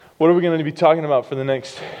What are we going to be talking about for the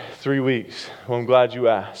next 3 weeks? Well, I'm glad you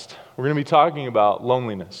asked. We're going to be talking about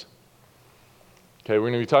loneliness. Okay,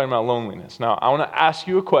 we're going to be talking about loneliness. Now, I want to ask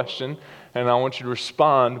you a question, and I want you to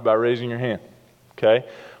respond by raising your hand. Okay?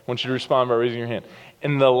 I want you to respond by raising your hand.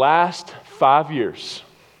 In the last 5 years,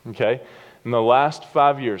 okay, in the last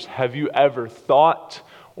 5 years, have you ever thought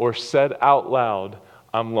or said out loud,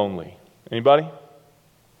 I'm lonely? Anybody?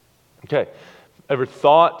 Okay. Ever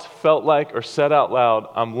thought, felt like, or said out loud,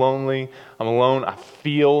 I'm lonely, I'm alone, I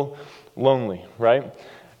feel lonely, right?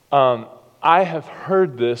 I have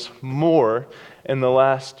heard this more in the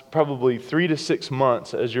last probably 3 to 6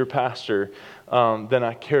 months as your pastor than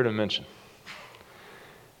I care to mention.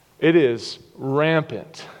 It is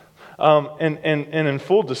rampant. And in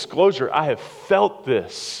full disclosure, I have felt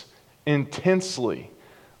this intensely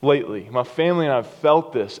lately. My family and I have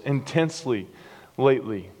felt this intensely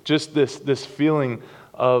lately. Just this feeling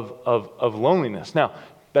of loneliness. Now,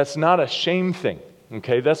 that's not a shame thing.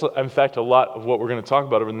 Okay, that's in fact a lot of what we're going to talk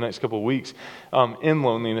about over the next couple of weeks in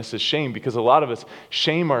loneliness is shame, because a lot of us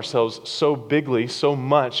shame ourselves so bigly, so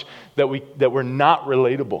much that we're not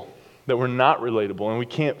relatable. That we're not relatable, and we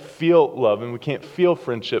can't feel love, and we can't feel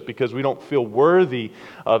friendship because we don't feel worthy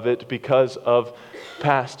of it because of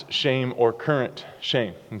past shame or current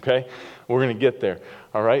shame. Okay, we're going to get there.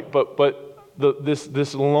 All right, but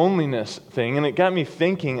this loneliness thing, and it got me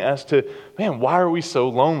thinking as to, man, why are we so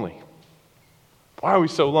lonely? Why are we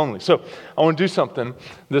so lonely? So I want to do something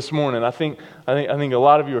this morning. I think a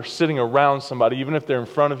lot of you are sitting around somebody, even if they're in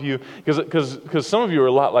front of you, because some of you are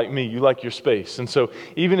a lot like me. You like your space, and so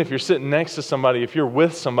even if you're sitting next to somebody, if you're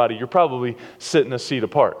with somebody, you're probably sitting a seat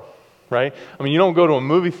apart, right? I mean, you don't go to a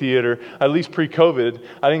movie theater. At least pre-COVID,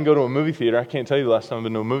 I didn't go to a movie theater. I can't tell you the last time I've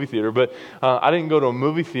been to a movie theater, but I didn't go to a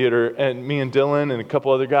movie theater and me and Dylan and a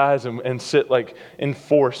couple other guys and sit like in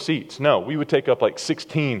 4 seats. No, we would take up like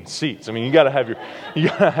 16 seats. I mean, you got to have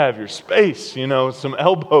your space, some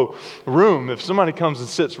elbow room. If somebody comes and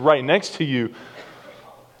sits right next to you,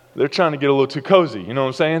 they're trying to get a little too cozy. You know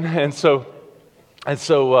what I'm saying? And so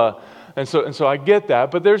I get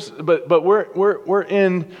that, but we're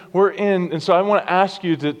in, and so I want to ask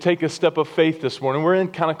you to take a step of faith this morning. We're in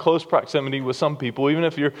kind of close proximity with some people, even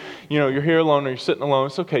if you're here alone or you're sitting alone.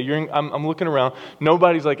 It's okay. I'm looking around.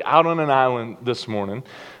 Nobody's like out on an island this morning.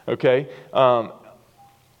 Okay.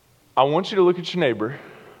 I want you to look at your neighbor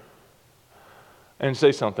and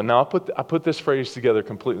say something. Now I put this phrase together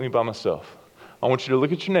completely by myself. I want you to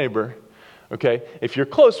look at your neighbor. Okay, if you're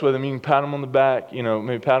close with him, you can pat him on the back,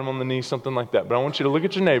 maybe pat him on the knee, something like that. But I want you to look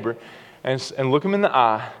at your neighbor and look him in the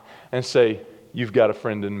eye and say, you've got a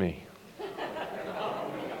friend in me.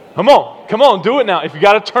 Come on, do it now. If you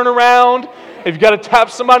got to turn around, if you got to tap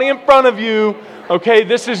somebody in front of you, okay,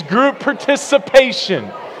 this is group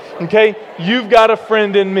participation. Okay, you've got a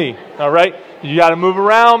friend in me, all right? You got to move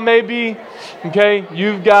around maybe, okay?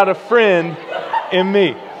 You've got a friend in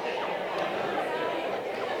me.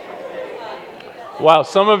 Wow,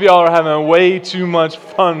 some of y'all are having way too much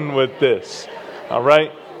fun with this. All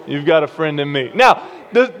right? You've got a friend in me. Now,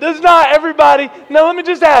 does not everybody... Now, let me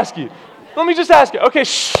just ask you. Okay,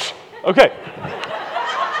 shh. Okay.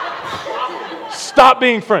 Stop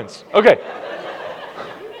being friends. Okay.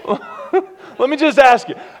 Let me just ask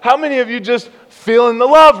you. How many of you just feeling the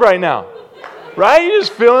love right now? Right? You're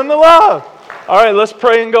just feeling the love. All right, let's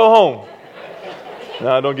pray and go home.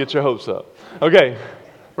 No, don't get your hopes up. Okay.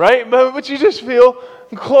 Right? But you just feel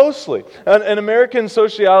closely. An American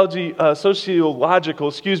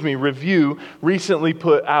sociological review recently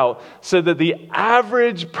put out said that the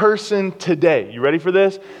average person today, you ready for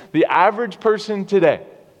this? The average person today.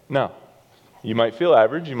 Now, you might feel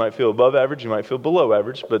average, you might feel above average, you might feel below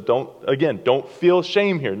average, but don't feel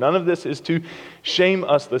shame here. None of this is to shame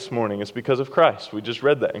us this morning. It's because of Christ. We just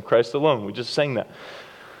read that, in Christ alone. We just sang that.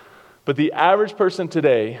 But the average person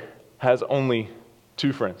today has only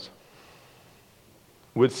 2 friends.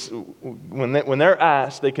 When they're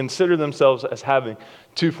asked, they consider themselves as having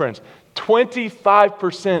 2 friends.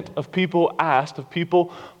 25% of people asked, of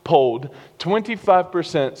people polled,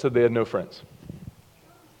 25% said they had no friends.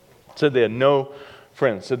 Said they had no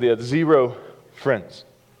friends. Said they had 0 friends.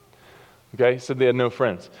 Okay? Said they had no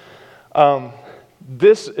friends.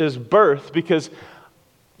 This is birth because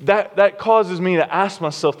that causes me to ask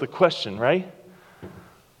myself the question, right?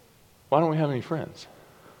 Why don't we have any friends?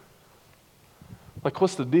 Like,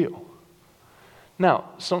 what's the deal? Now,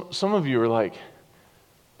 some of you are like,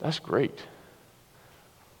 that's great.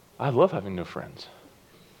 I love having no friends.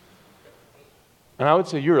 And I would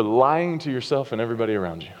say you're lying to yourself and everybody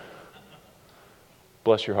around you.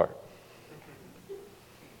 Bless your heart.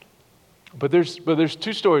 But there's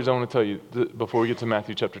two stories I want to tell you before we get to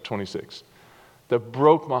Matthew chapter 26 that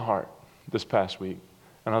broke my heart this past week.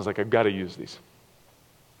 And I was like, I've got to use these.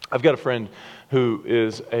 I've got a friend who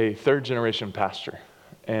is a third-generation pastor.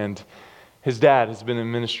 And his dad has been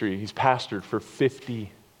in ministry. He's pastored for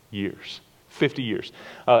 50 years. 50 years.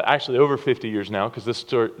 Actually, over 50 years now, because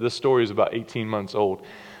this story is about 18 months old.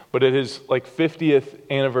 But at his 50th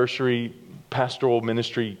anniversary pastoral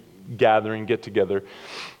ministry gathering, get-together,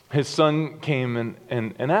 his son came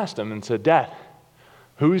and asked him and said, Dad,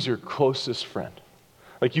 who is your closest friend?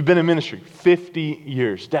 Like, you've been in ministry 50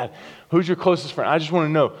 years. Dad, who's your closest friend? I just want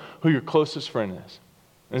to know who your closest friend is.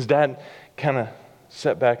 And his dad kind of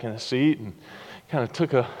sat back in a seat and kind of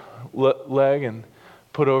took a leg and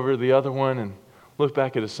put over the other one and looked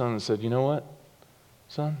back at his son and said, you know what,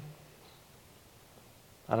 son?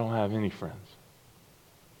 I don't have any friends.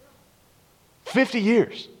 50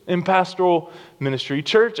 years in pastoral ministry,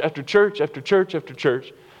 church after church after church after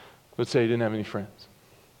church, would say he didn't have any friends.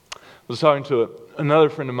 I was talking to another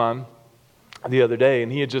friend of mine the other day,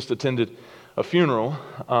 and he had just attended a funeral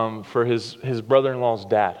for his brother-in-law's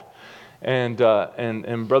dad. And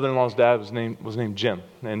brother-in-law's dad was named Jim.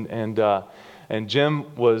 And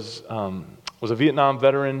Jim was a Vietnam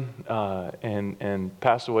veteran and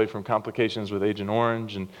passed away from complications with Agent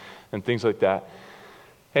Orange and things like that.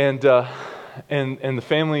 And the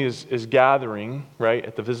family is gathering, right,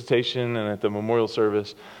 at the visitation and at the memorial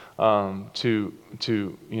service to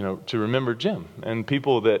remember Jim. And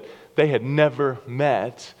people that they had never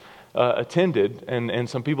met attended, and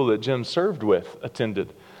some people that Jim served with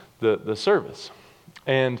attended the service.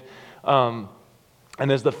 And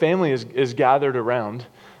as the family is gathered around,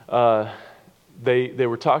 they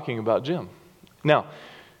were talking about Jim. Now,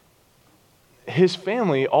 his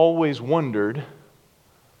family always wondered,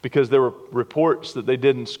 because there were reports that they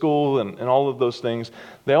did in school and all of those things,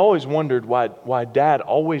 they always wondered why Dad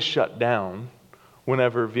always shut down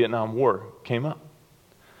whenever Vietnam War came up.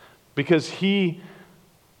 Because he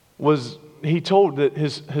told that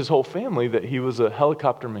his whole family that he was a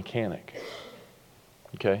helicopter mechanic.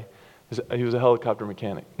 Okay? He was a helicopter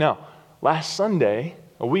mechanic. Now, last Sunday,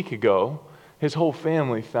 a week ago, his whole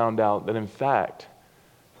family found out that, in fact,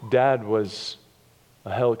 Dad was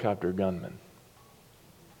a helicopter gunman.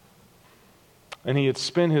 And he had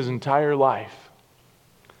spent his entire life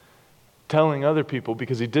telling other people,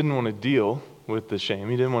 because he didn't want to deal with the shame.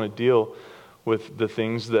 He didn't want to deal with the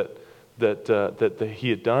things that he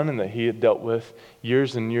had done and that he had dealt with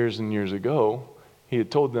years and years and years ago. He had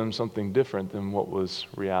told them something different than what was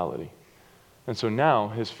reality. And so now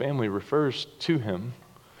his family refers to him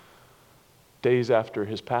days after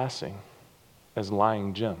his passing as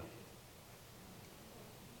Lying Jim.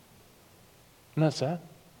 Isn't that sad?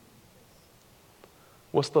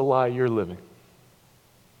 What's the lie you're living?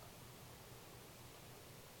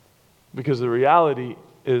 Because the reality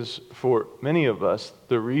is, for many of us,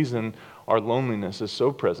 the reason our loneliness is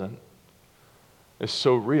so present, is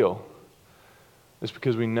so real, is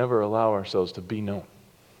because we never allow ourselves to be known.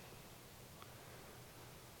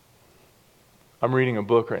 I'm reading a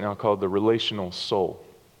book right now called The Relational Soul.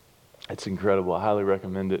 It's incredible. I highly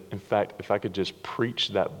recommend it. In fact, if I could just preach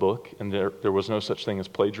that book and there was no such thing as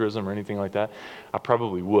plagiarism or anything like that, I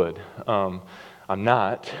probably would. I'm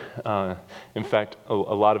not. In fact, a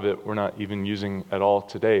lot of it we're not even using at all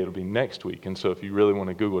today. It'll be next week. And so if you really want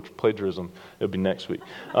to Google plagiarism, it'll be next week.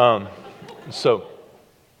 But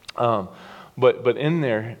in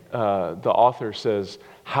there, the author says,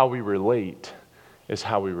 how we relate is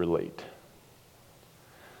how we relate.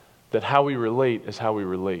 That how we relate is how we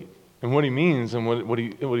relate. And what he means and what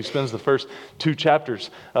he spends the first 2 chapters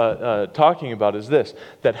talking about is this,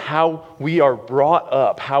 that how we are brought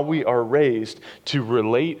up, how we are raised to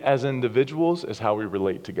relate as individuals is how we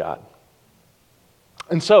relate to God.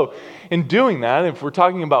 And so, in doing that, if we're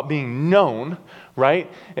talking about being known, right,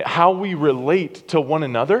 how we relate to one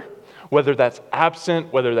another, whether that's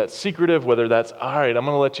absent, whether that's secretive, whether that's, all right, I'm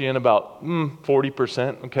going to let you in about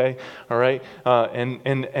 40%, okay, all right,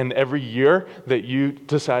 and every year that you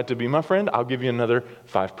decide to be my friend, I'll give you another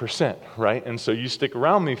 5%, right, and so you stick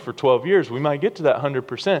around me for 12 years, we might get to that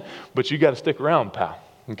 100%, but you got to stick around, pal,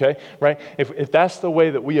 okay, right, if that's the way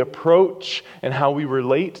that we approach and how we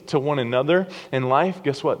relate to one another in life,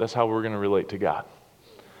 guess what, that's how we're going to relate to God.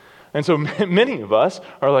 And so many of us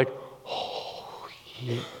are like, oh,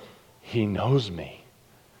 He knows me.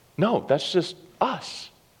 No, that's just us.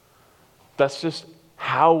 That's just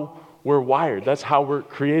how we're wired. That's how we're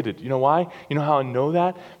created. You know why? You know how I know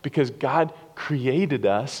that? Because God created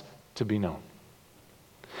us to be known.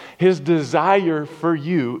 His desire for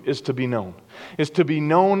you is to be known. Is to be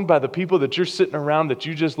known by the people that you're sitting around that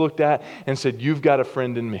you just looked at and said, you've got a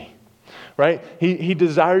friend in me. Right? He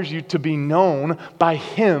desires you to be known by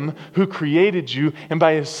Him who created you and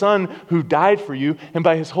by His Son who died for you and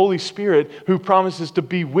by His Holy Spirit who promises to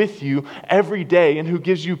be with you every day and who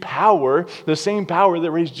gives you power, the same power that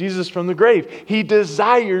raised Jesus from the grave. He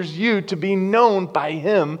desires you to be known by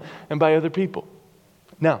Him and by other people.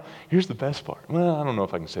 Now, here's the best part. Well, I don't know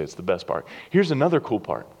if I can say it's the best part. Here's another cool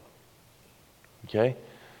part. Okay?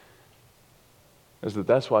 Is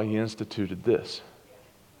that's why He instituted this.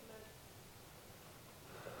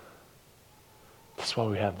 That's why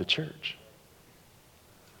we have the church.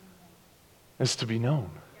 It's to be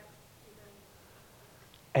known.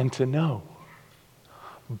 And to know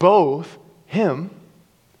both Him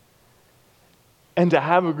and to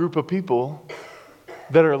have a group of people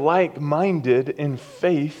that are like-minded in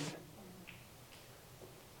faith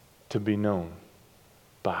to be known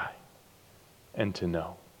by and to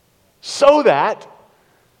know. So that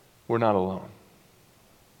we're not alone.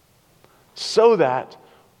 So that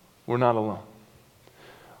we're not alone.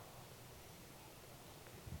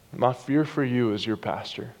 My fear for you as your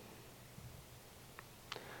pastor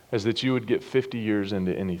is that you would get 50 years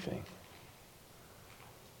into anything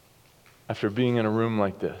after being in a room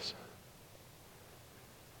like this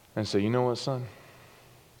and say, you know what, son?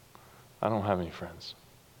 I don't have any friends.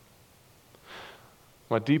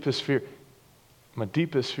 My deepest fear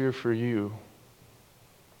for you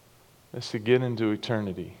is to get into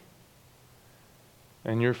eternity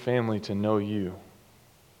and your family to know you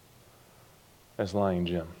as Lying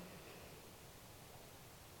Jim.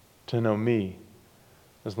 To know me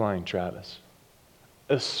as Lying Travis.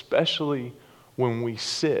 Especially when we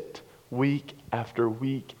sit week after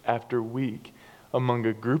week after week among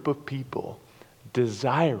a group of people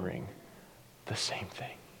desiring the same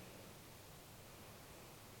thing.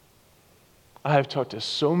 I have talked to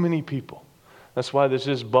so many people. That's why this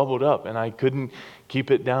just bubbled up and I couldn't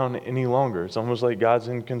keep it down any longer. It's almost like God's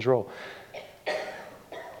in control.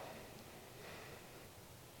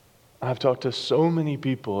 I've talked to so many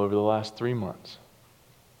people over the last 3 months.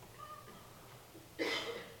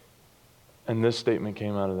 And this statement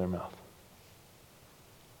came out of their mouth.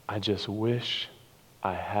 I just wish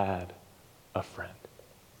I had a friend.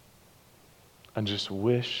 I just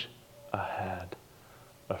wish I had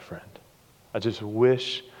a friend. I just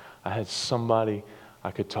wish I had somebody I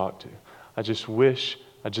could talk to. I just wish.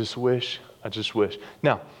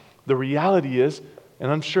 Now, the reality is,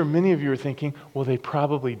 and I'm sure many of you are thinking, well, they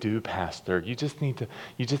probably do, Pastor. You just need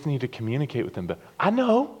to communicate with them better. I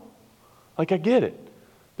know. I get it.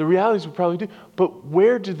 The reality is we probably do. But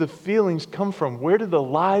where do the feelings come from? Where do the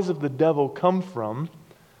lies of the devil come from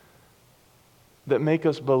that make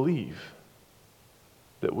us believe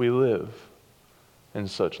that we live in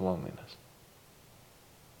such loneliness?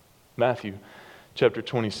 Matthew chapter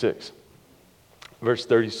 26, verse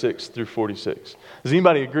 36 through 46. Does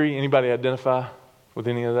anybody agree? Anybody identify with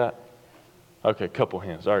any of that? Okay, a couple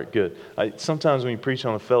hands. All right, good. Sometimes when you preach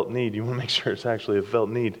on a felt need, you want to make sure it's actually a felt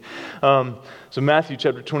need. So Matthew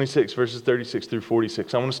chapter 26, verses 36 through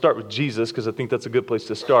 46. I want to start with Jesus because I think that's a good place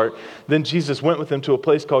to start. Then Jesus went with them to a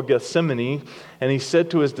place called Gethsemane, and He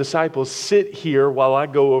said to His disciples, sit here while I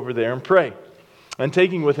go over there and pray. And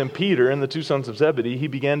taking with Him Peter and the two sons of Zebedee, He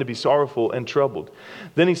began to be sorrowful and troubled.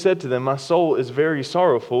 Then He said to them, my soul is very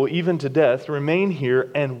sorrowful, even to death. Remain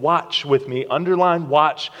here and watch with me. Underline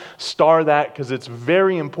watch, star that, because it's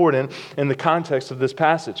very important in the context of this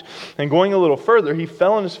passage. And going a little further, He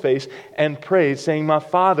fell on His face and prayed, saying, my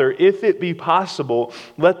Father, if it be possible,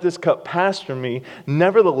 let this cup pass from me.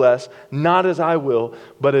 Nevertheless, not as I will,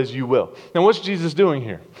 but as you will. Now, what's Jesus doing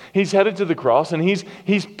here? He's headed to the cross, and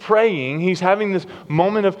he's praying. He's having this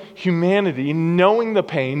moment of humanity, knowing the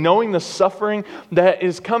pain, knowing the suffering that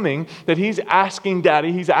is coming, that He's asking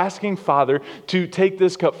Daddy, He's asking Father to take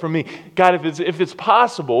this cup from me. God, if it's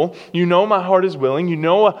possible, you know my heart is willing, you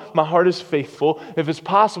know my heart is faithful. If it's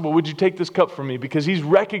possible, would you take this cup from me? Because He's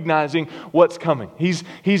recognizing what's coming. He's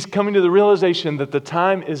coming to the realization that the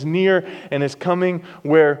time is near and is coming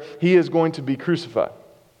where He is going to be crucified.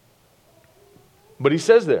 But He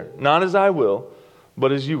says there, not as I will,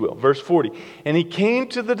 but as you will. Verse 40. And He came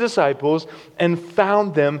to the disciples and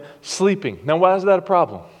found them sleeping. Now, why is that a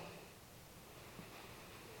problem?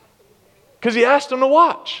 Because He asked them to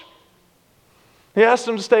watch. He asked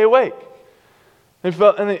them to stay awake. And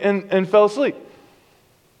fell asleep.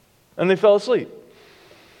 And they fell asleep.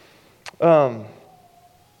 And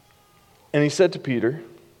He said to Peter,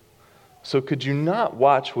 so could you not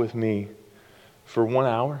watch with me for 1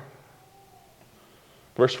 hour?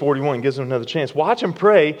 Verse 41 gives them another chance. Watch and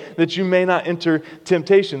pray that you may not enter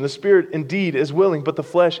temptation. The spirit indeed is willing, but the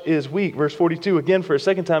flesh is weak. Verse 42, again, for a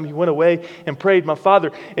second time, he went away and prayed, my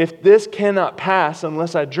Father, if this cannot pass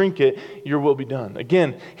unless I drink it, your will be done.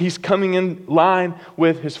 Again, he's coming in line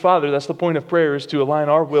with his Father. That's the point of prayer, is to align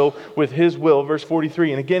our will with his will. Verse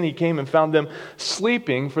 43, and again, he came and found them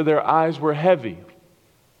sleeping, for their eyes were heavy.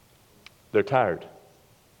 They're tired.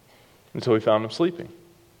 And so he found them sleeping.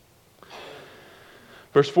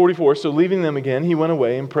 Verse 44, so leaving them again, he went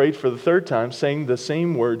away and prayed for the third time, saying the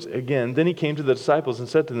same words again. Then he came to the disciples and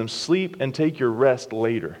said to them, sleep and take your rest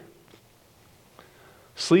later.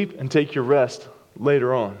 Sleep and take your rest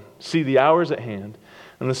later on. See, the hour is at hand,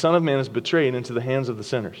 and the Son of Man is betrayed into the hands of the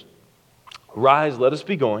sinners. Rise, let us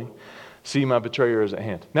be going. See, my betrayer is at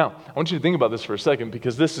hand. Now, I want you to think about this for a second,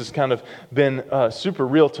 because this has kind of been super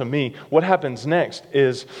real to me. What happens next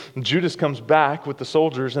is Judas comes back with the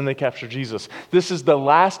soldiers and they capture Jesus. This is the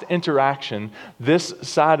last interaction this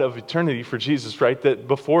side of eternity for Jesus, right? That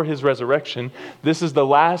before his resurrection, this is the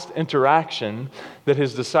last interaction that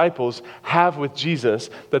his disciples have with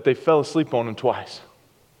Jesus that they fell asleep on him twice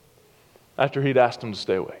after he'd asked them to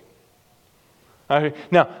stay awake.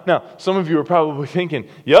 Now, some of you are probably thinking,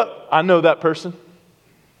 yep, I know that person.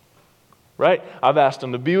 Right? I've asked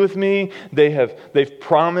them to be with me. They've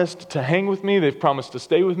promised to hang with me. They've promised to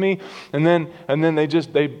stay with me. And then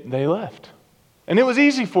they left. And it was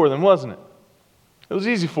easy for them, wasn't it? It was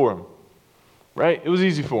easy for them. Right? It was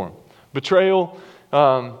easy for them. Betrayal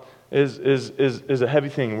is a heavy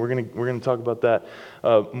thing. We're gonna talk about that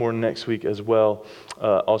more next week as well,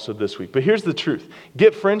 also this week. But here's the truth.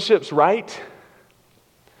 Get friendships right.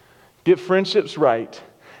 Get friendships right,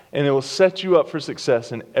 and it will set you up for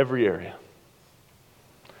success in every area.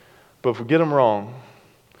 But if we get them wrong,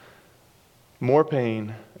 more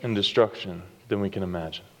pain and destruction than we can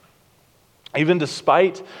imagine. Even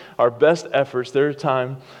despite our best efforts, there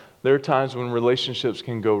are times when relationships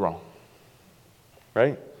can go wrong.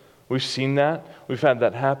 Right? We've seen that. We've had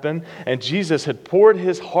that happen. And Jesus had poured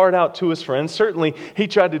his heart out to his friends. Certainly, he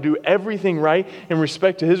tried to do everything right in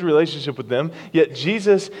respect to his relationship with them. Yet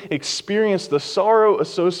Jesus experienced the sorrow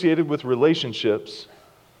associated with relationships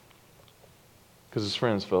because his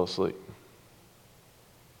friends fell asleep.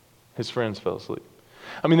 His friends fell asleep.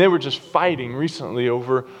 I mean, they were just fighting recently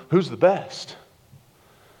over who's the best.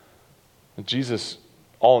 And Jesus,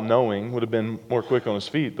 all-knowing, would have been more quick on his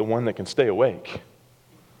feet, the one that can stay awake.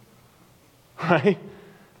 Right?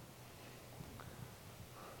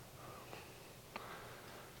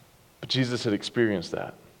 But Jesus had experienced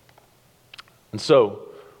that. And so,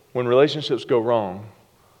 when relationships go wrong,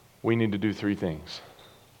 we need to do three things.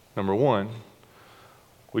 Number one,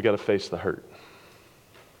 we got to face the hurt.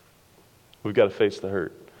 We've got to face the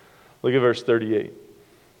hurt. Look at verse 38.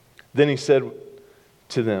 Then he said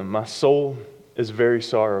to them, my soul is very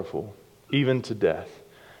sorrowful, even to death.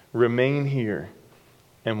 Remain here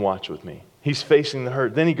and watch with me. He's facing the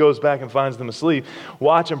hurt. Then he goes back and finds them asleep.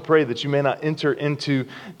 Watch and pray that you may not enter into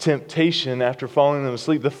temptation after falling them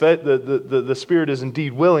asleep. The spirit is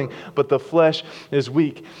indeed willing, but the flesh is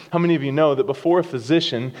weak. How many of you know that before a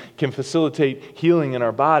physician can facilitate healing in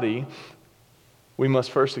our body, we must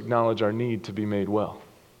first acknowledge our need to be made well?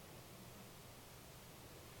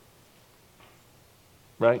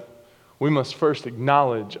 Right? We must first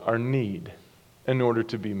acknowledge our need in order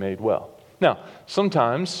to be made well. Now,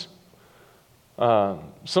 sometimes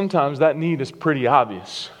that need is pretty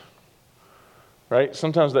obvious, right?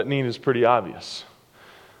 Sometimes that need is pretty obvious.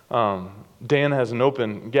 Dan has an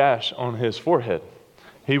open gash on his forehead.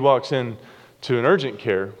 He walks in to an urgent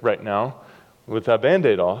care right now with that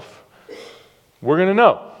Band-Aid off. We're going to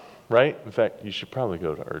know, right? In fact, you should probably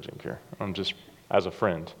go to urgent care. I'm just, as a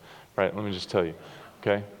friend, right? Let me just tell you,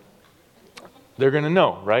 okay? They're going to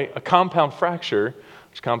know, right? A compound fracture.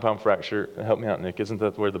 Which compound fracture? Help me out, Nick. Isn't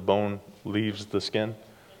that where the bone leaves the skin?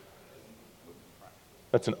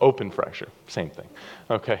 That's an open fracture. Same thing.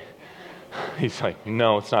 Okay. He's like,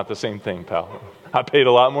 no, it's not the same thing, pal. I paid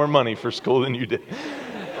a lot more money for school than you did.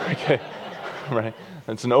 Okay. Right?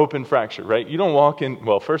 It's an open fracture, right? You don't walk in,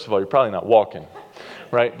 well, first of all, you're probably not walking,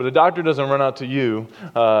 right? But a doctor doesn't run out to you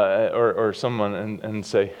or someone and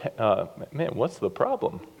say, man, what's the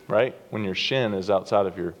problem, right? When your shin is outside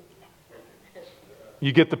of your...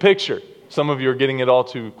 You get the picture. Some of you are getting it all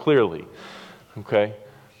too clearly, okay?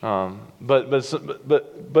 But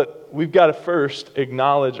we've got to first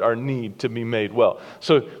acknowledge our need to be made well.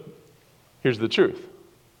 So here's the truth.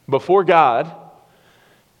 Before God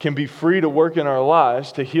can be free to work in our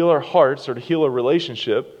lives, to heal our hearts or to heal a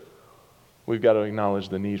relationship, we've got to acknowledge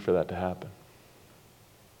the need for that to happen.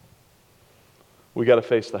 We've got to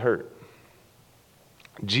face the hurt.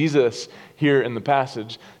 Jesus, here in the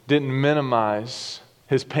passage, didn't minimize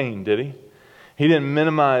his pain, did he? He didn't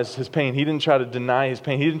minimize his pain. He didn't try to deny his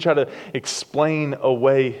pain. He didn't try to explain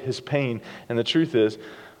away his pain. And the truth is,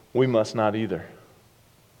 we must not either.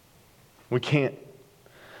 We can't.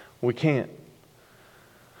 We can't.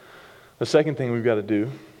 The second thing we've got to do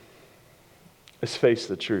is face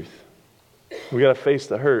the truth. We got to face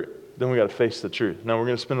the hurt. Then we got to face the truth. Now we're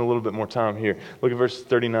going to spend a little bit more time here. Look at verses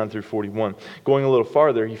 39 through 41. Going a little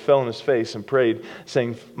farther, he fell on his face and prayed,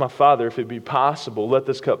 saying, "My Father, if it be possible, let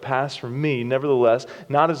this cup pass from me. Nevertheless,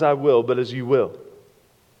 not as I will, but as you will."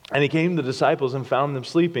 And he came to the disciples and found them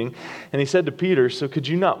sleeping. And he said to Peter, "So could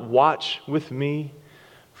you not watch with me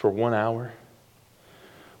for 1 hour?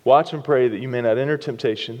 Watch and pray that you may not enter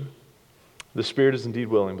temptation. The spirit is indeed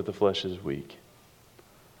willing, but the flesh is weak."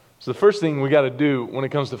 So the first thing we got to do when it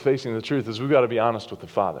comes to facing the truth is we've got to be honest with the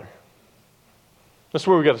Father. That's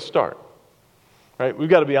where we got to start. Right? We've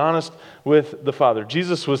got to be honest with the Father.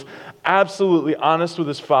 Jesus was absolutely honest with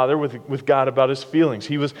his Father, with God about his feelings.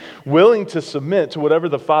 He was willing to submit to whatever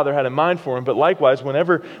the Father had in mind for him. But likewise,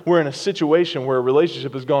 whenever we're in a situation where a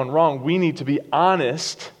relationship has gone wrong, we need to be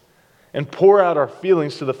honest and pour out our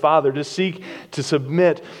feelings to the Father to seek to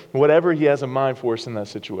submit whatever he has in mind for us in that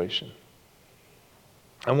situation.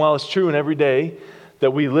 And while it's true in every day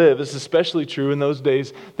that we live, it's especially true in those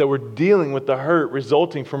days that we're dealing with the hurt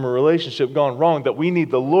resulting from a relationship gone wrong, that we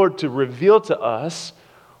need the Lord to reveal to us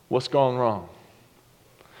what's gone wrong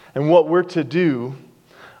and what we're to do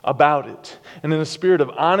about it. And in a spirit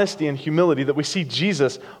of honesty and humility that we see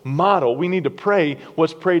Jesus model, we need to pray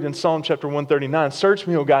what's prayed in Psalm chapter 139. "Search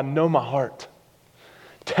me, O God, know my heart.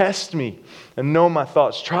 Test me and know my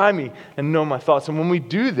thoughts. Try me and know my thoughts." And when we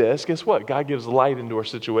do this, guess what? God gives light into our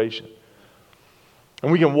situation.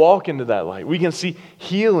 And we can walk into that light. We can see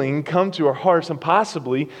healing come to our hearts and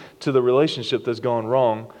possibly to the relationship that's gone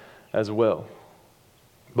wrong as well.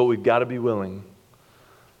 But we've got to be willing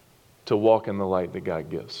to walk in the light that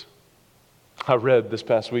God gives. I read this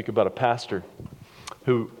past week about a pastor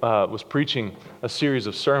who was preaching a series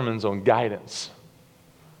of sermons on guidance.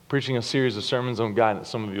 Preaching a series of sermons on guidance.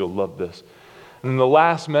 Some of you will love this. And in the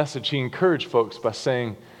last message, he encouraged folks by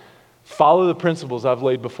saying, "Follow the principles I've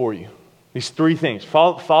laid before you." These 3 things.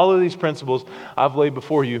 Follow these principles I've laid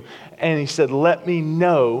before you. And he said, "Let me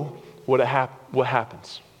know what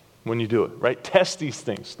happens when you do it." Right? Test these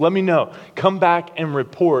things. Let me know. Come back and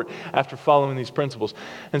report after following these principles.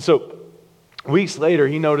 And so weeks later,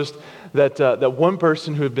 he noticed that one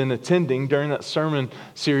person who had been attending during that sermon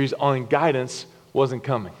series on guidance wasn't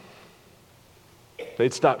coming.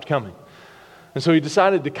 They'd stopped coming. And so he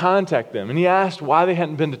decided to contact them. And he asked why they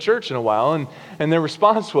hadn't been to church in a while. And their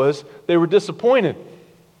response was they were disappointed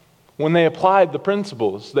when they applied the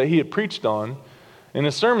principles that he had preached on in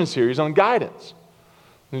a sermon series on guidance.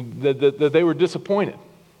 That they were disappointed.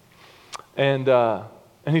 And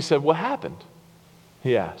he said, "What happened?"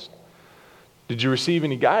 He asked. "Did you receive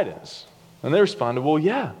any guidance?" And they responded, "Well,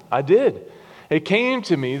 yeah, I did. It came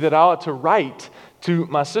to me that I ought to write to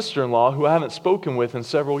my sister-in-law who I haven't spoken with in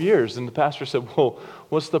several years." And the pastor said, "Well,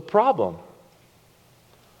 what's the problem?"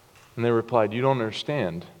 And they replied, "You don't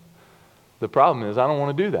understand. The problem is I don't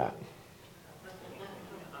want to do that.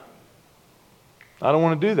 I don't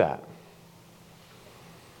want to do that."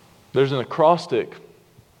 There's an acrostic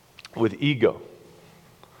with ego.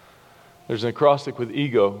 There's an acrostic with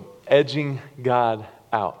ego, edging God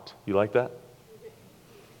out. You like that?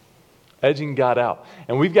 Edging God out.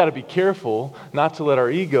 And we've got to be careful not to let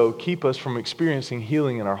our ego keep us from experiencing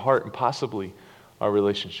healing in our heart and possibly our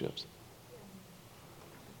relationships.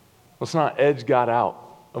 Let's not edge God out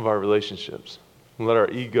of our relationships and let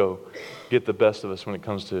our ego get the best of us when it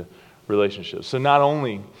comes to relationships. So not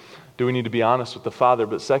only do we need to be honest with the Father,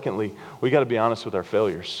 but secondly, we got to be honest with our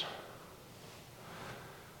failures.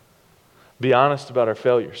 Be honest about our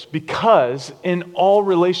failures. Because in all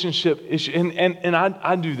relationship issues, and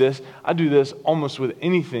I do this almost with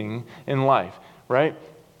anything in life, right?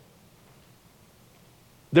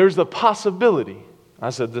 There's the possibility, I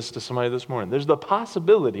said this to somebody this morning, there's the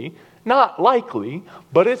possibility, not likely,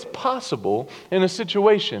 but it's possible in a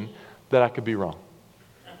situation that I could be wrong.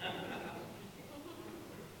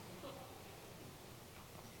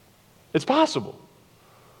 It's possible.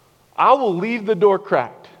 I will leave the door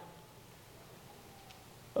cracked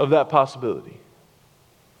of that possibility.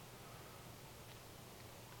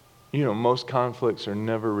 You know, most conflicts are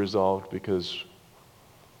never resolved because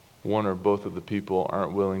one or both of the people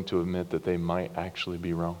aren't willing to admit that they might actually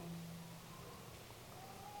be wrong.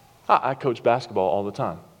 I coach basketball all the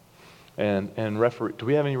time. And referee, do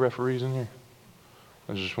we have any referees in here?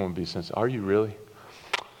 I just want to be sensitive. Are you really?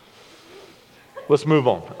 let's move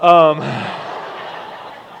on.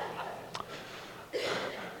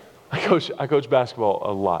 I coach basketball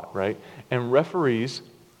a lot, right? And referees,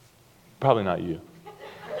 probably not you,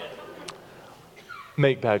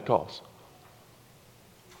 make bad calls.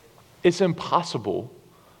 It's impossible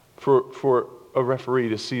for a referee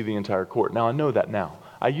to see the entire court. Now, I know that now.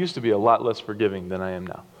 I used to be a lot less forgiving than I am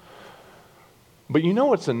now. But you know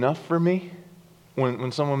what's enough for me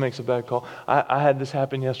when someone makes a bad call? I had this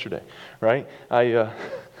happen yesterday, right? I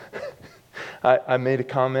made a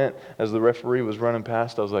comment as the referee was running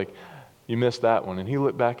past. I was like, you missed that one. And he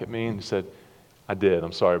looked back at me and said, I did.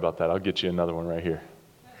 I'm sorry about that. I'll get you another one right here.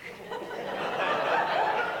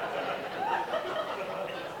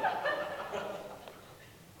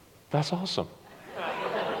 That's awesome.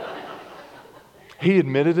 He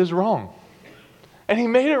admitted his wrong. And he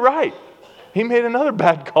made it right. He made another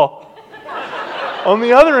bad call on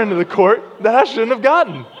the other end of the court that I shouldn't have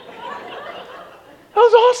gotten. That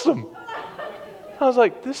was awesome. I was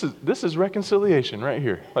like, this is reconciliation right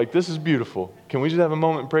here. Like, this is beautiful. Can we just have a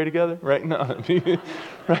moment and pray together? Right? No.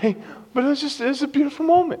 Right? But it was a beautiful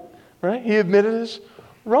moment. Right? He admitted his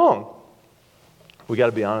wrong. We got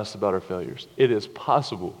to be honest about our failures. It is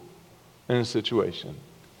possible in a situation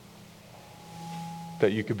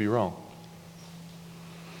that you could be wrong.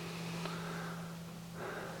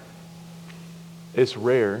 It's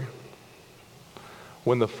rare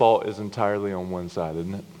when the fault is entirely on one side,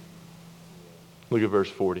 isn't it? Look at verse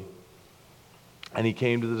 40. And he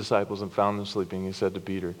came to the disciples and found them sleeping. He said to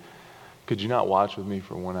Peter, could you not watch with me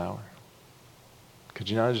for 1 hour? Could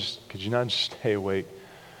you not just stay awake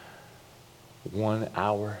 1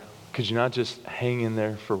 hour? Could you not just hang in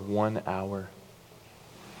there for 1 hour?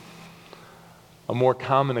 A more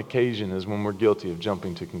common occasion is when we're guilty of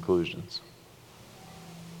jumping to conclusions.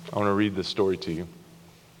 I want to read this story to you.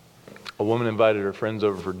 A woman invited her friends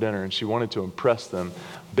over for dinner, and she wanted to impress them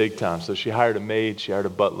big time. So she hired a maid, she hired a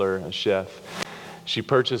butler, a chef. She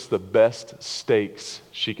purchased the best steaks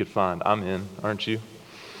she could find. I'm in, aren't you?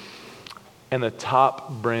 And a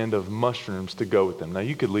top brand of mushrooms to go with them. Now,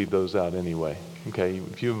 you could leave those out anyway, okay?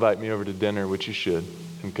 If you invite me over to dinner, which you should,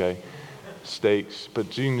 okay? Steaks,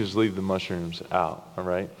 but you can just leave the mushrooms out, all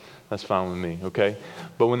right? That's fine with me, okay?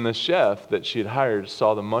 But when the chef that she had hired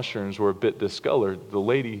saw the mushrooms were a bit discolored, the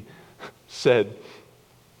lady said,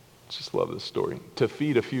 just love this story, to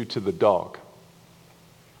feed a few to the dog.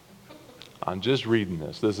 I'm just reading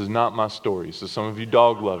this. This is not my story. So some of you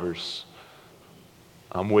dog lovers,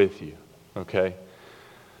 I'm with you, okay?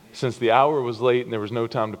 Since the hour was late and there was no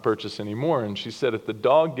time to purchase any more, and she said, if the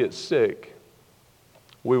dog gets sick,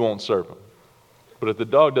 we won't serve him. But if the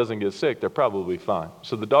dog doesn't get sick, they're probably fine.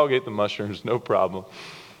 So the dog ate the mushrooms, no problem.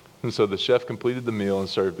 And so the chef completed the meal and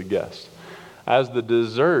served the guests. As the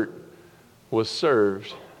dessert was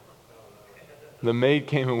served, the maid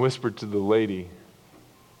came and whispered to the lady,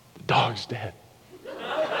 the dog's dead.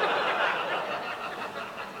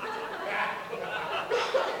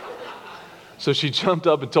 So she jumped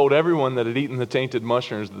up and told everyone that had eaten the tainted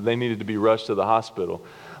mushrooms that they needed to be rushed to the hospital.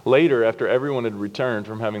 Later, after everyone had returned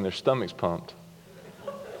from having their stomachs pumped,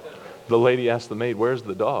 the lady asked the maid, where's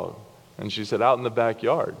the dog? And she said, out in the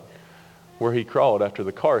backyard, where he crawled after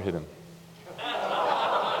the car hit him.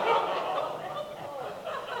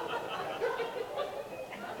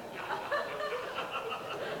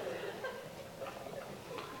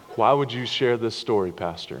 Why would you share this story,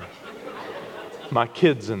 Pastor? My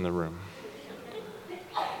kid's in the room.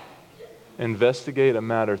 Investigate a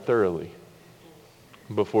matter thoroughly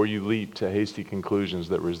before you leap to hasty conclusions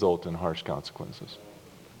that result in harsh consequences.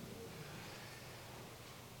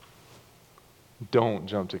 Don't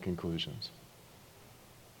jump to conclusions.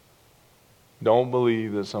 Don't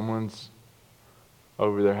believe that someone's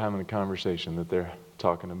over there having a conversation that they're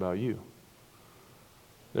talking about you.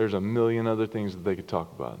 There's a million other things that they could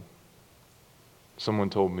talk about. Someone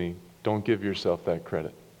told me, don't give yourself that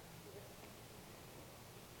credit.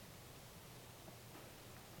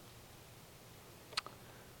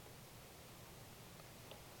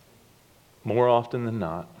 More often than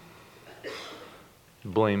not,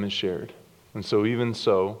 blame is shared. And so even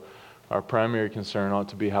so, our primary concern ought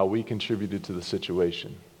to be how we contributed to the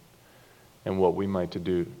situation and what we might to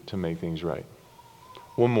do to make things right.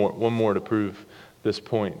 One more to prove this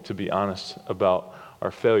point, to be honest about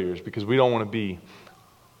our failures, because we don't want to be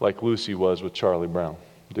like Lucy was with Charlie Brown,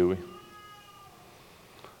 do we?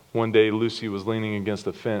 One day, Lucy was leaning against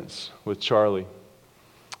a fence with Charlie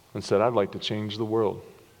and said, I'd like to change the world.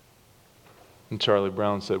 And Charlie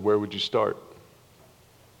Brown said, where would you start?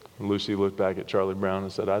 And Lucy looked back at Charlie Brown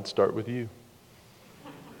and said, I'd start with you.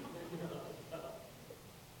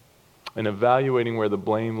 and evaluating where the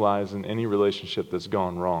blame lies in any relationship that's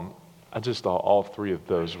gone wrong. I just thought all three of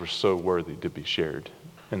those were so worthy to be shared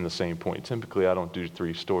in the same point. Typically, I don't do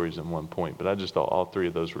 3 stories in one point, but I just thought all 3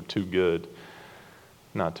 of those were too good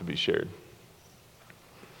not to be shared.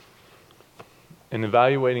 In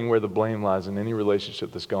evaluating where the blame lies in any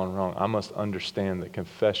relationship that's gone wrong, I must understand that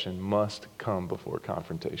confession must come before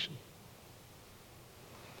confrontation.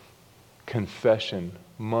 Confession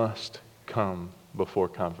must come before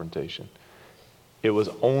confrontation. It was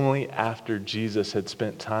only after Jesus had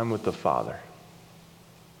spent time with the Father.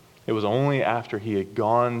 It was only after he had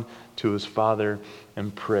gone to his Father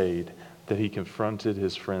and prayed that he confronted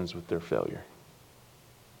his friends with their failure.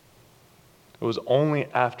 It was only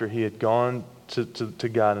after he had gone to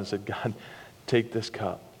God and said, God, take this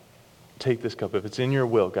cup. Take this cup. If it's in your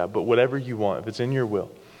will, God, but whatever you want, if it's in your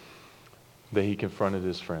will, that he confronted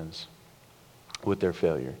his friends with their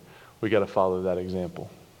failure. We got to follow that example.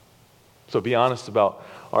 So be honest about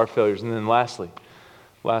our failures. And then lastly,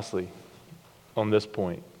 on this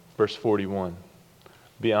point, verse 41,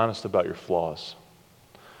 be honest about your flaws.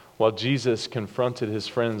 While Jesus confronted his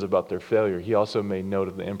friends about their failure, he also made note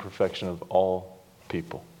of the imperfection of all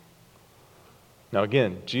people. Now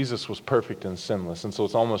again, Jesus was perfect and sinless, and so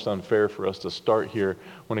it's almost unfair for us to start here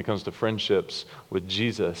when it comes to friendships with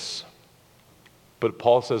Jesus. But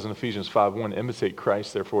Paul says in Ephesians 5:1, imitate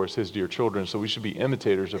Christ, therefore, as his dear children. So we should be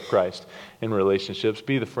imitators of Christ in relationships.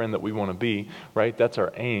 Be the friend that we want to be, right? That's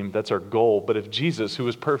our aim. That's our goal. But if Jesus, who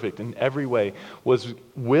was perfect in every way, was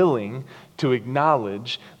willing to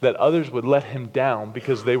acknowledge that others would let him down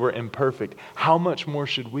because they were imperfect, how much more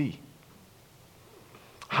should we?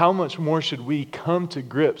 How much more should we come to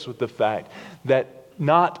grips with the fact that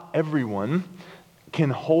not everyone can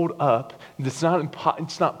hold up? It's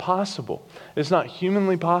not possible. It's not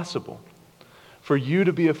humanly possible for you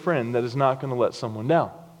to be a friend that is not going to let someone down.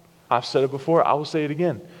 I've said it before. I will say it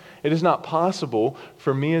again. It is not possible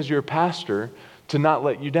for me as your pastor to not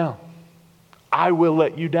let you down. I will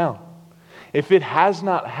let you down. If it has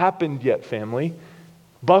not happened yet, family,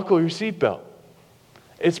 buckle your seatbelt.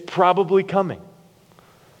 It's probably coming.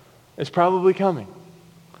 It's probably coming.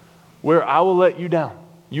 Where I will let you down.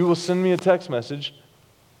 You will send me a text message.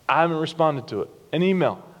 I haven't responded to it. An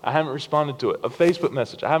email. I haven't responded to it. A Facebook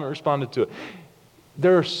message. I haven't responded to it.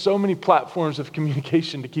 There are so many platforms of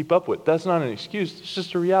communication to keep up with. That's not an excuse. It's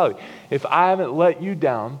just a reality. If I haven't let you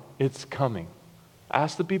down, it's coming.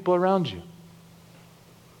 Ask the people around you.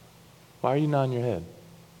 Why are you nodding your head?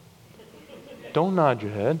 Don't nod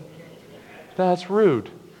your head. That's rude.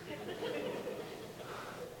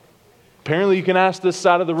 Apparently you can ask this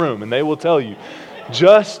side of the room and they will tell you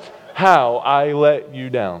just how I let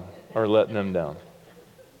you down or let them down.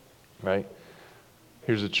 Right?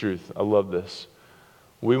 Here's the truth. I love this.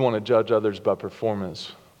 We want to judge others by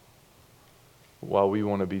performance while we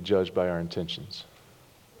want to be judged by our intentions.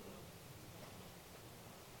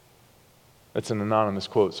 That's an anonymous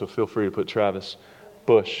quote, so feel free to put Travis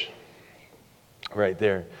Bush right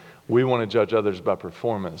there. We want to judge others by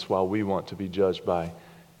performance while we want to be judged by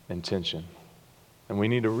intention. And we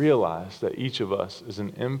need to realize that each of us is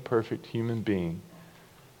an imperfect human being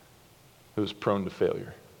who is prone to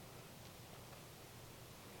failure.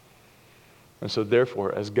 And so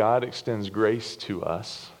therefore, as God extends grace to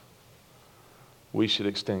us, we should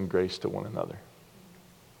extend grace to one another.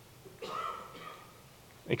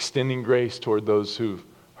 Extending grace toward those who've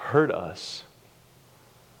hurt us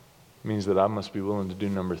means that I must be willing to do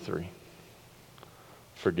number 3.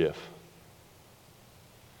 Forgive.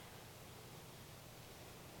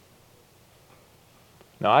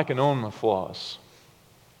 Now, I can own my flaws,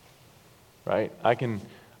 right? I can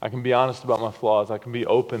be honest about my flaws. I can be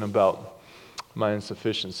open about my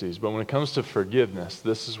insufficiencies. But when it comes to forgiveness,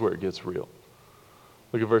 this is where it gets real.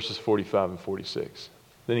 Look at verses 45 and 46.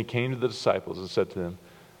 Then he came to the disciples and said to them,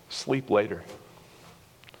 sleep later.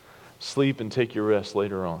 Sleep and take your rest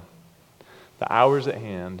later on. The hour is at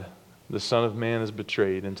hand. The Son of Man is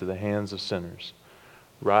betrayed into the hands of sinners.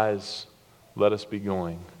 Rise, let us be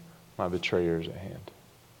going. My betrayer is at hand.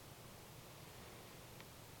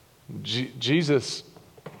 Jesus,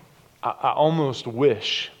 I almost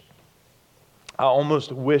wish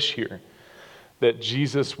here that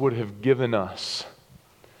Jesus would have given us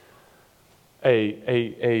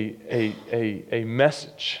a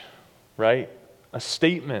message, right? A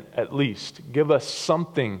statement at least. Give us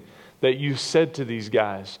something that you said to these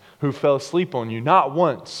guys who fell asleep on you, not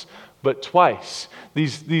once, but twice.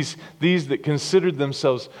 These that considered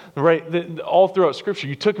themselves, right, all throughout Scripture,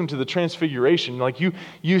 you took them to the transfiguration. Like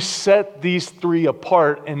you set these 3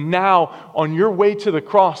 apart, and now on your way to the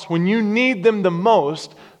cross, when you need them the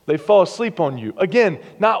most, They fall asleep on you. Again,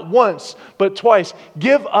 not once, but twice.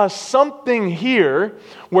 Give us something here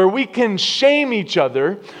where we can shame each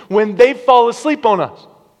other when they fall asleep on us,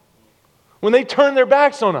 when they turn their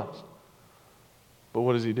backs on us. But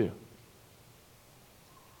what does he do?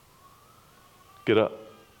 Get up.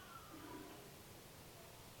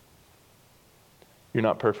 You're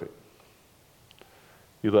not perfect.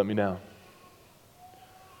 You let me down.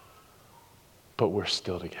 But we're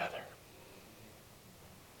still together.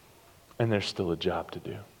 And there's still a job to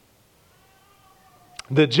do.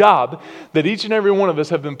 The job that each and every one of us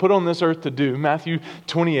have been put on this earth to do, Matthew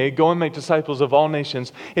 28, go and make disciples of all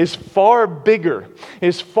nations, is far bigger,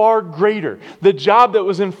 is far greater. The job that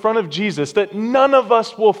was in front of Jesus that none of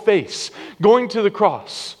us will face, going to the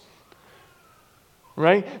cross.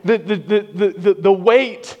 Right? The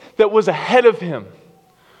weight that was ahead of him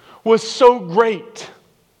was so great.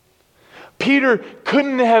 Peter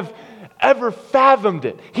couldn't have ever fathomed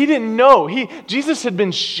it. He didn't know. Jesus had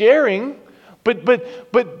been sharing,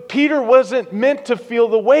 but Peter wasn't meant to feel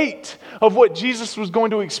the weight of what Jesus was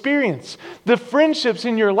going to experience. The friendships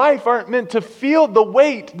in your life aren't meant to feel the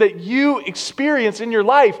weight that you experience in your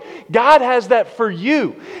life. God has that for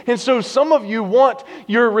you. And so some of you want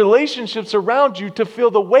your relationships around you to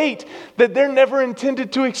feel the weight that they're never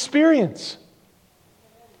intended to experience.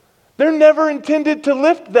 They're never intended to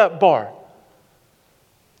lift that bar.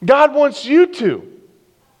 God wants you to.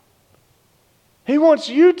 He wants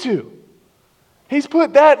you to. He's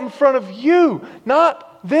put that in front of you,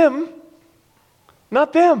 not them.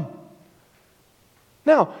 Not them.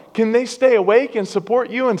 Now, can they stay awake and support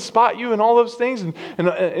you and spot you and all those things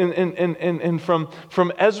and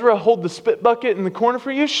from Ezra hold the spit bucket in the corner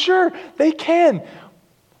for you? Sure, they can.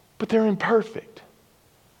 But they're imperfect.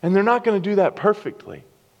 And they're not going to do that perfectly.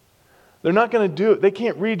 They're not going to do it. They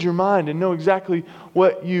can't read your mind and know exactly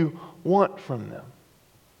what you want from them.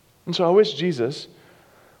 And so I wish Jesus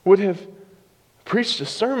would have preached a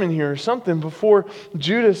sermon here or something before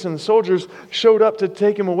Judas and the soldiers showed up to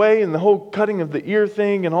take him away, and the whole cutting of the ear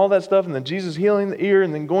thing and all that stuff, and then Jesus healing the ear,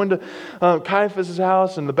 and then going to Caiaphas'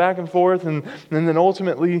 house and the back and forth, and then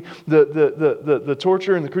ultimately the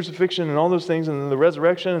torture and the crucifixion and all those things, and then the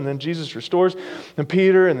resurrection, and then Jesus restores and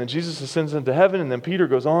Peter, and then Jesus ascends into heaven, and then Peter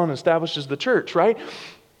goes on and establishes the church, right?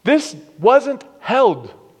 This wasn't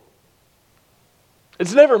held.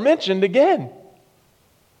 It's never mentioned again.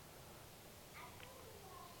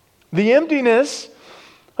 The emptiness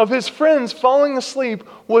of his friends falling asleep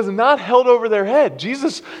was not held over their head.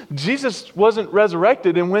 Jesus wasn't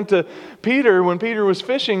resurrected and went to Peter when Peter was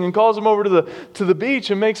fishing and calls him over to the beach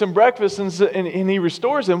and makes him breakfast and he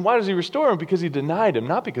restores him. Why does he restore him? Because he denied him,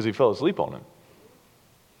 not because he fell asleep on him.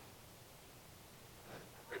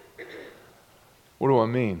 What do I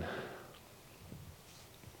mean?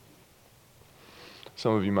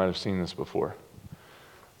 Some of you might have seen this before.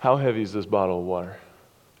 How heavy is this bottle of water?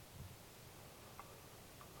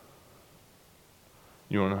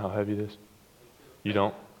 You want to know how heavy it is? You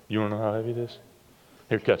don't? You want to know how heavy it is?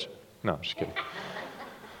 Here, catch it. No, I'm just kidding.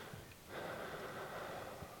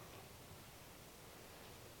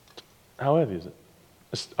 How heavy is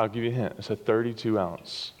it? I'll give you a hint. It's a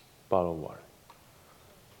 32-ounce bottle of water.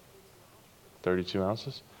 32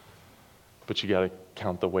 ounces? But you got to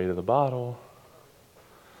count the weight of the bottle.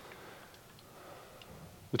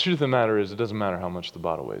 The truth of the matter is, it doesn't matter how much the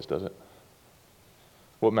bottle weighs, does it?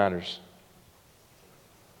 What matters?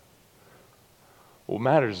 What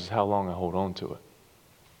matters is how long I hold on to it.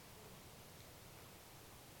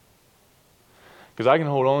 Because I can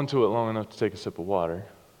hold on to it long enough to take a sip of water.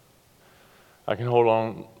 I can hold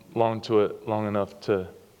on long to it long enough to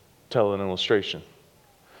tell an illustration.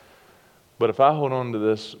 But if I hold on to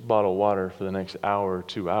this bottle of water for the next hour or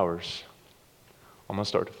 2 hours, I'm going to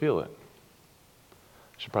start to feel it.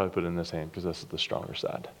 I should probably put it in this hand because this is the stronger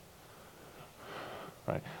side.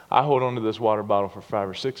 Right? I hold on to this water bottle for 5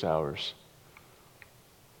 or 6 hours,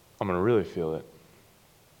 I'm going to really feel it.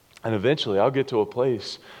 And eventually I'll get to a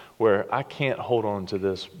place where I can't hold on to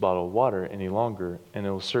this bottle of water any longer, and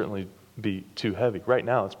it will certainly be too heavy. Right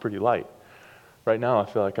now it's pretty light. Right now I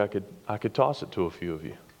feel like I could toss it to a few of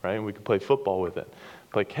you, right? And we could play football with it,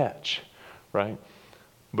 play catch, right?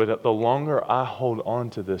 But the longer I hold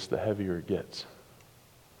on to this, the heavier it gets.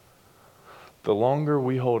 The longer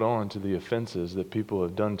we hold on to the offenses that people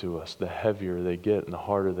have done to us, the heavier they get and the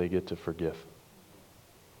harder they get to forgive.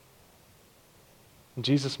 And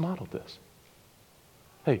Jesus modeled this.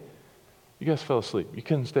 Hey, you guys fell asleep. You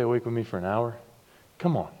couldn't stay awake with me for an hour?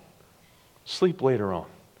 Come on. Sleep later on.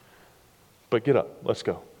 But get up. Let's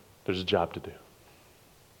go. There's a job to do.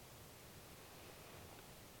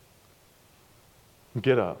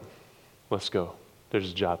 Get up. Let's go. There's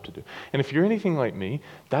a job to do. And if you're anything like me,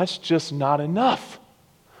 that's just not enough.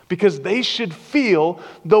 Because they should feel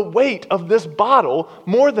the weight of this bottle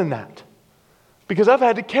more than that. Because I've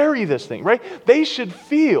had to carry this thing, right? They should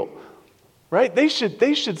feel, right? They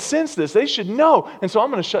should sense this. They should know. And so I'm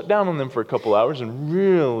going to shut down on them for a couple hours and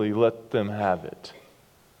really let them have it.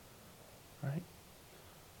 Right?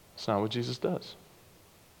 It's not what Jesus does.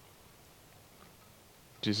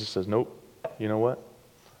 Jesus says, nope, you know what?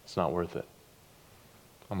 It's not worth it.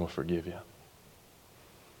 I'm going to forgive you.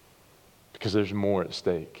 Because there's more at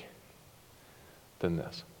stake than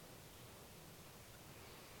this.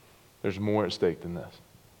 There's more at stake than this.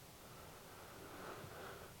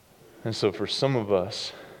 And so for some of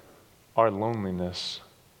us, our loneliness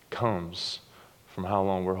comes from how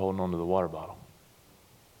long we're holding on to the water bottle.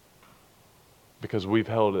 Because we've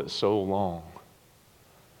held it so long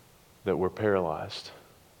that we're paralyzed.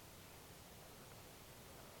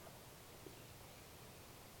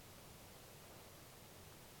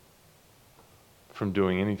 From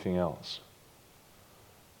doing anything else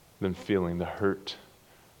than feeling the hurt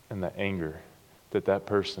and the anger that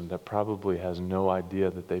person that probably has no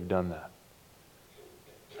idea that they've done that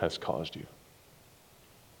has caused you.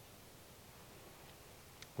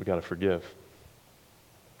 We got to forgive.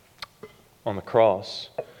 On the cross,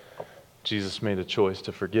 Jesus made a choice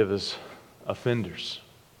to forgive his offenders.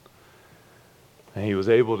 And he was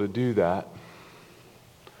able to do that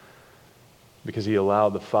because he allowed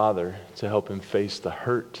the Father to help him face the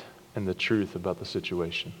hurt and the truth about the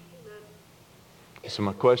situation. So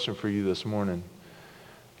my question for you this morning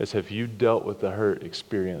is, have you dealt with the hurt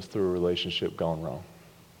experienced through a relationship gone wrong?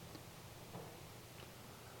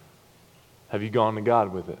 Have you gone to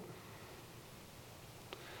God with it?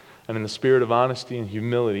 And in the spirit of honesty and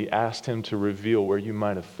humility, asked him to reveal where you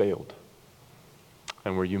might have failed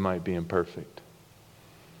and where you might be imperfect.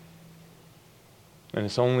 And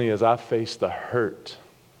it's only as I face the hurt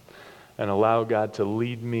and allow God to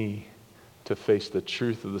lead me to face the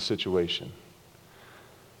truth of the situation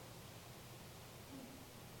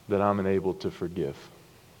that I'm enabled to forgive.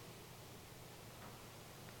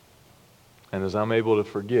 And as I'm able to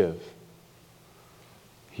forgive,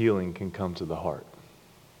 healing can come to the heart.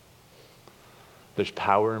 There's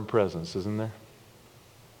power in presence, isn't there?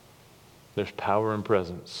 There's power in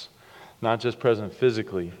presence. Not just present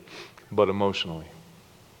physically, but emotionally.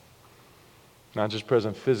 Not just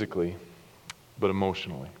present physically, but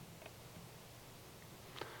emotionally.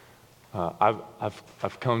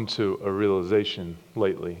 I've come to a realization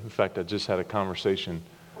lately. In fact, I just had a conversation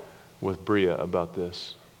with Bria about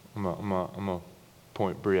this. I'm gonna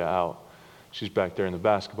point Bria out. She's back there in the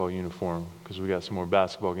basketball uniform because we got some more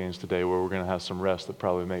basketball games today where we're going to have some refs that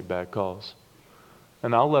probably make bad calls.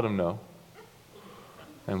 And I'll let them know.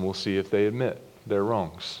 And we'll see if they admit their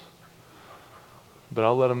wrongs. But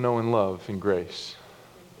I'll let them know in love and grace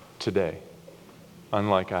today,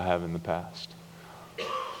 unlike I have in the past.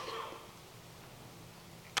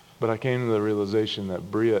 But I came to the realization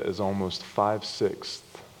that Bria is almost 5/6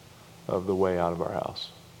 of the way out of our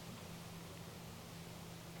house.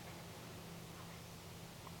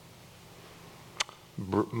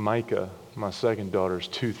 Micah, my second daughter, is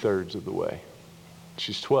 2/3 of the way.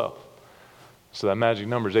 She's 12. So that magic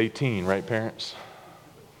number is 18, right, parents?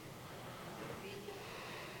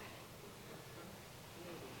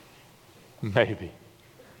 Maybe.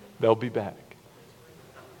 They'll be back.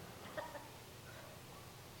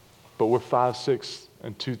 But we're 5/6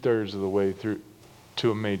 and 2/3 of the way through to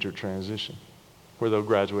a major transition where they'll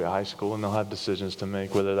graduate high school and they'll have decisions to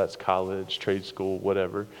make, whether that's college, trade school,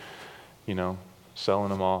 whatever, selling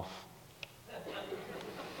them off.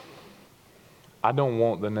 I don't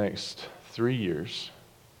want the next 3 years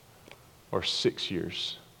or 6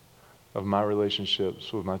 years of my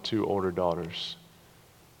relationships with my two older daughters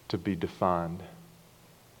to be defined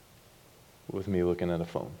with me looking at a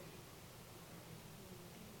phone.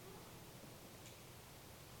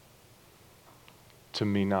 To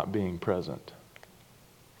me not being present,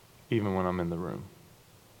 even when I'm in the room.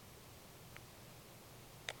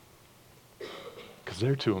 Because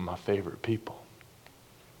they're two of my favorite people.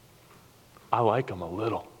 I like them a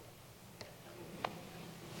little.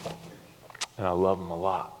 And I love them a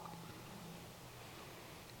lot.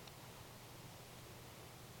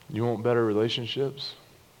 You want better relationships?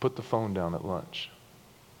 Put the phone down at lunch.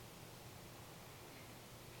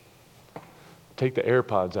 Take the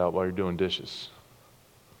AirPods out while you're doing dishes.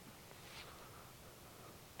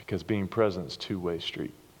 Because being present is a two-way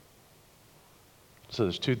street. So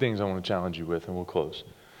there's two things I want to challenge you with, and we'll close.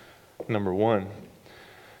 Number one,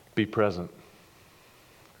 be present.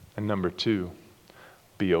 And number two,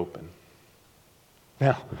 be open.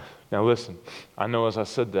 Now listen, I know as I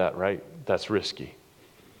said that, right, that's risky.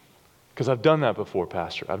 Because I've done that before,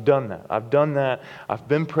 Pastor. I've done that. I've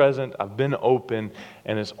been present. I've been open.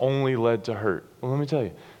 And it's only led to hurt. Well, let me tell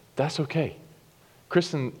you, that's okay.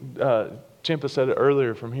 Kristen Champa said it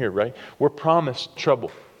earlier from here, right? We're promised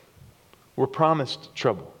trouble. We're promised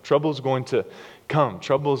trouble. Trouble is going to come.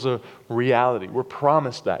 Trouble is a reality. We're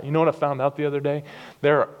promised that. You know what I found out the other day?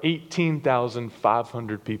 There are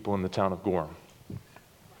 18,500 people in the town of Gorham.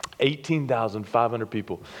 18,500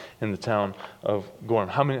 people in the town of Gorham.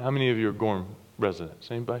 How many of you are Gorham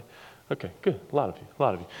residents? Anybody? Okay, good. A lot of you.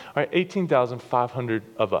 All right, 18,500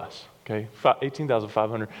 of us. Okay,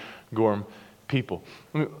 18,500 Gorham people.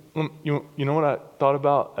 You know what I thought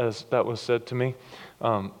about as that was said to me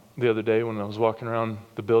the other day when I was walking around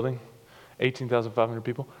the building? 18,500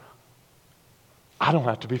 people. I don't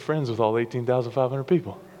have to be friends with all 18,500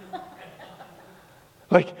 people.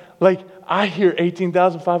 Like I hear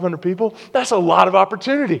 18,500 people, that's a lot of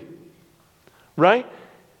opportunity, right?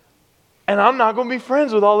 And I'm not going to be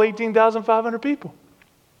friends with all 18,500 people.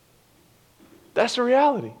 That's the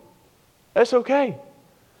reality. That's okay,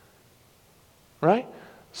 right?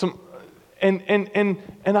 And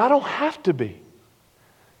I don't have to be.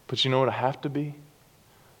 But you know what I have to be?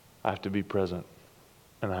 I have to be present,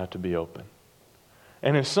 and I have to be open.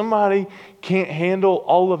 And if somebody can't handle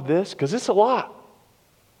all of this, because it's a lot,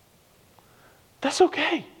 that's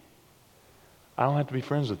okay. I don't have to be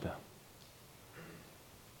friends with them.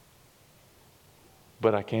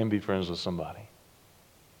 But I can be friends with somebody.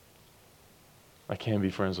 I can be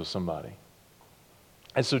friends with somebody.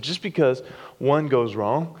 And so just because one goes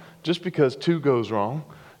wrong, just because two goes wrong,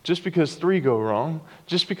 just because three go wrong,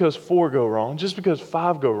 just because four go wrong, just because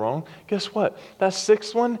five go wrong, guess what? That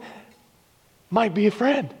sixth one might be a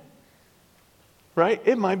friend. Right?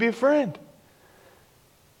 It might be a friend.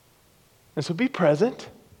 And so be present,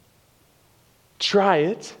 try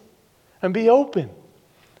it, and be open.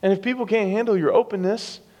 And if people can't handle your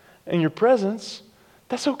openness and your presence,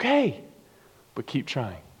 that's okay. But keep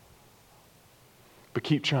trying. But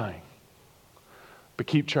keep trying. But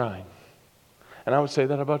keep trying. And I would say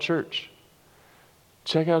that about church.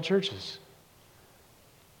 Check out churches.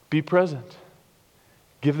 Be present.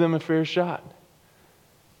 Give them a fair shot.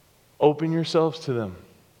 Open yourselves to them.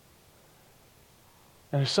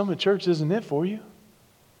 And if Summit Church isn't it for you,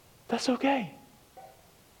 that's okay.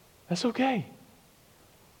 That's okay.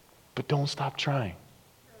 But don't stop trying.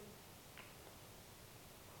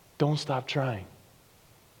 Don't stop trying.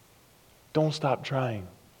 Don't stop trying.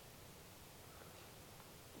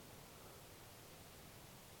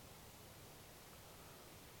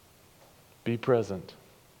 Be present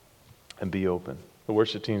and be open. The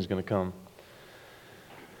worship team is going to come.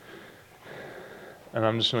 And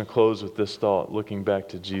I'm just going to close with this thought, looking back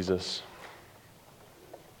to Jesus.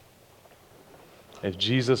 If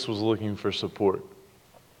Jesus was looking for support,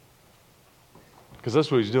 because that's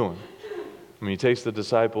what he's doing. I mean, he takes the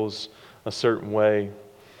disciples a certain way.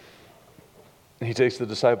 And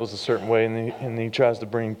he tries to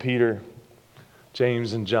bring Peter,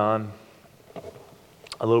 James, and John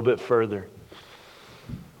a little bit further.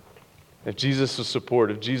 If Jesus was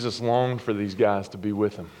supportive, Jesus longed for these guys to be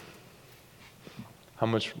with him. How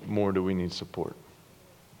much more do we need support?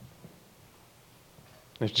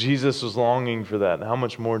 If Jesus was longing for that, how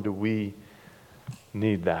much more do we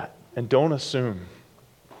need that? And don't assume,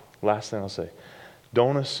 last thing I'll say,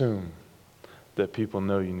 don't assume that people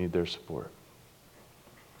know you need their support.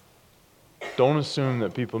 Don't assume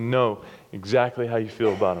that people know exactly how you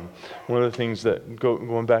feel about them. One of the things that,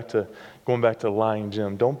 going back to lying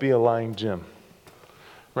Jim, don't be a lying Jim.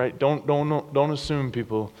 Right? Don't assume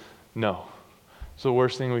people know. It's the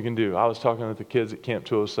worst thing we can do. I was talking with the kids at Camp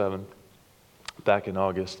 207 back in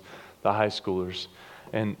August, the high schoolers,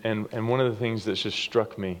 and one of the things that just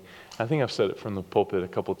struck me, I think I've said it from the pulpit a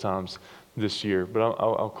couple times this year, but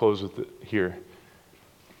I'll close with it here.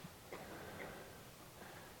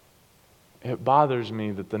 It bothers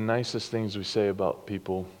me that the nicest things we say about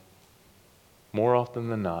people, more often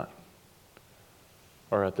than not,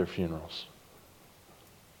 are at their funerals.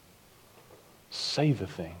 Say the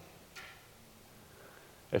thing.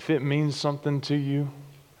 If it means something to you,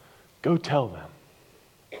 go tell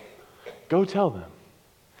them. Go tell them.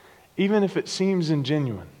 Even if it seems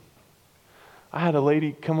ingenuine. I had a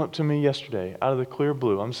lady come up to me yesterday out of the clear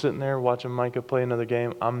blue. I'm sitting there watching Micah play another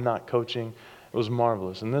game. I'm not coaching. It was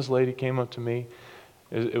marvelous. And this lady came up to me.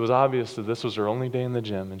 It was obvious that this was her only day in the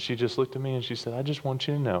gym. And she just looked at me and she said, I just want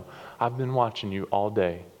you to know, I've been watching you all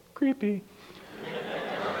day. Creepy.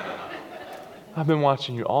 I've been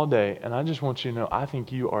watching you all day, and I just want you to know, I think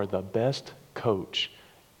you are the best coach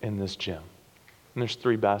in this gym. And there's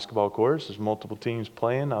 3 basketball courts. There's multiple teams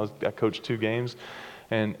playing. I coached 2 games,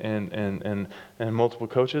 and multiple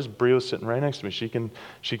coaches. Bria's sitting right next to me. She can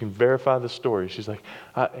verify the story. She's like,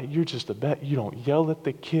 "You're just a bet. You don't yell at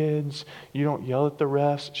the kids. You don't yell at the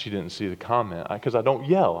refs." She didn't see the comment because I don't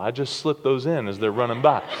yell. I just slip those in as they're running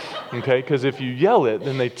by. Okay, because if you yell it,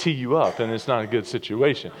 then they tee you up, and it's not a good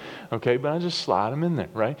situation. Okay, but I just slide them in there,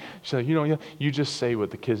 right? She's like, "You don't yell. You just say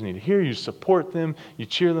what the kids need to hear. You support them. You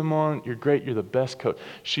cheer them on. You're great. You're the best coach."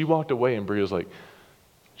 She walked away, and Bria was like,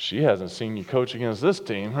 "She hasn't seen you coach against this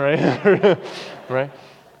team," right? Right?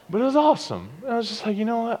 But it was awesome. I was just like, you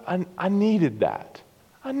know what? I needed that.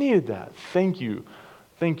 I needed that. Thank you.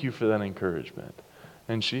 Thank you for that encouragement.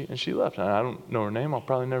 And she left. I don't know her name. I'll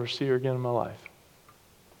probably never see her again in my life.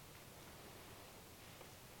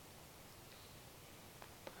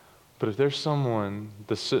 But if there's someone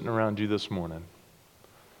that's sitting around you this morning,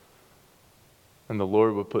 and the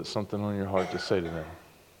Lord would put something on your heart to say to them,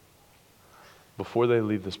 before they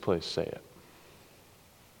leave this place, say it.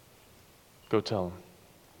 Go tell them.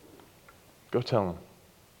 Go tell them.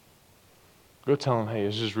 Go tell them, "Hey,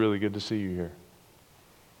 it's just really good to see you here.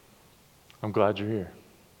 I'm glad you're here.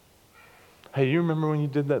 Hey, you remember when you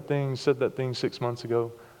did that thing, said that thing 6 months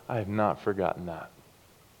ago? I have not forgotten that.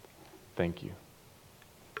 Thank you.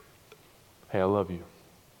 Hey, I love you.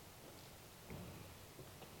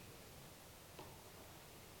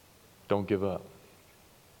 Don't give up.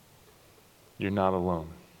 You're not alone.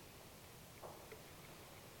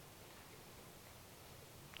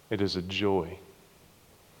 It is a joy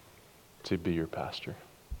to be your pastor."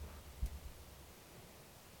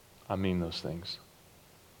 I mean those things.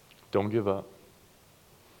 Don't give up.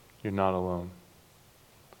 You're not alone.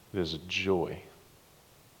 It is a joy.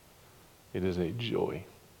 It is a joy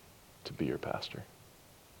to be your pastor.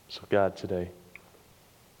 So God, today,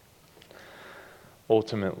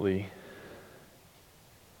 ultimately,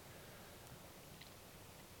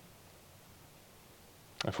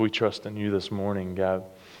 if we trust in you this morning, God,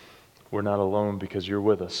 we're not alone because you're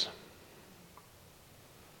with us.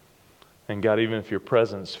 And God, even if your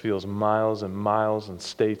presence feels miles and miles and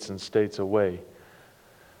states away,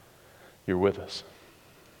 you're with us.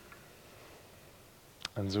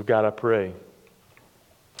 And so God, I pray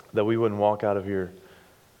that we wouldn't walk out of here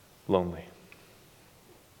lonely.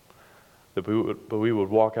 But we would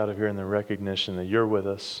walk out of here in the recognition that you're with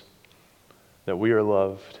us, that we are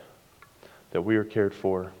loved, that we are cared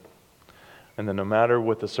for, and that no matter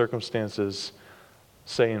what the circumstances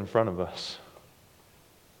say in front of us,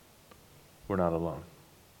 we're not alone.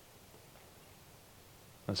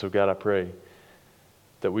 And so God, I pray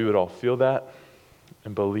that we would all feel that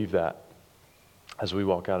and believe that as we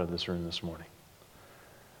walk out of this room this morning.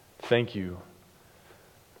 Thank you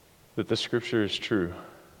that the scripture is true,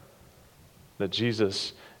 that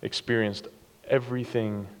Jesus experienced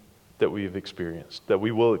everything that we have experienced, that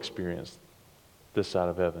we will experience this side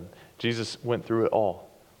of heaven. Jesus went through it all,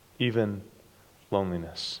 even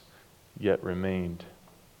loneliness, yet remained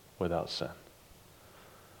without sin.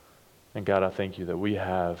 And God, I thank you that we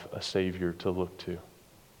have a Savior to look to,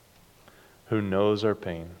 who knows our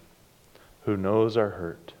pain, who knows our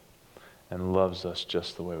hurt, and loves us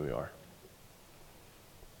just the way we are.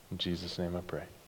 In Jesus' name I pray.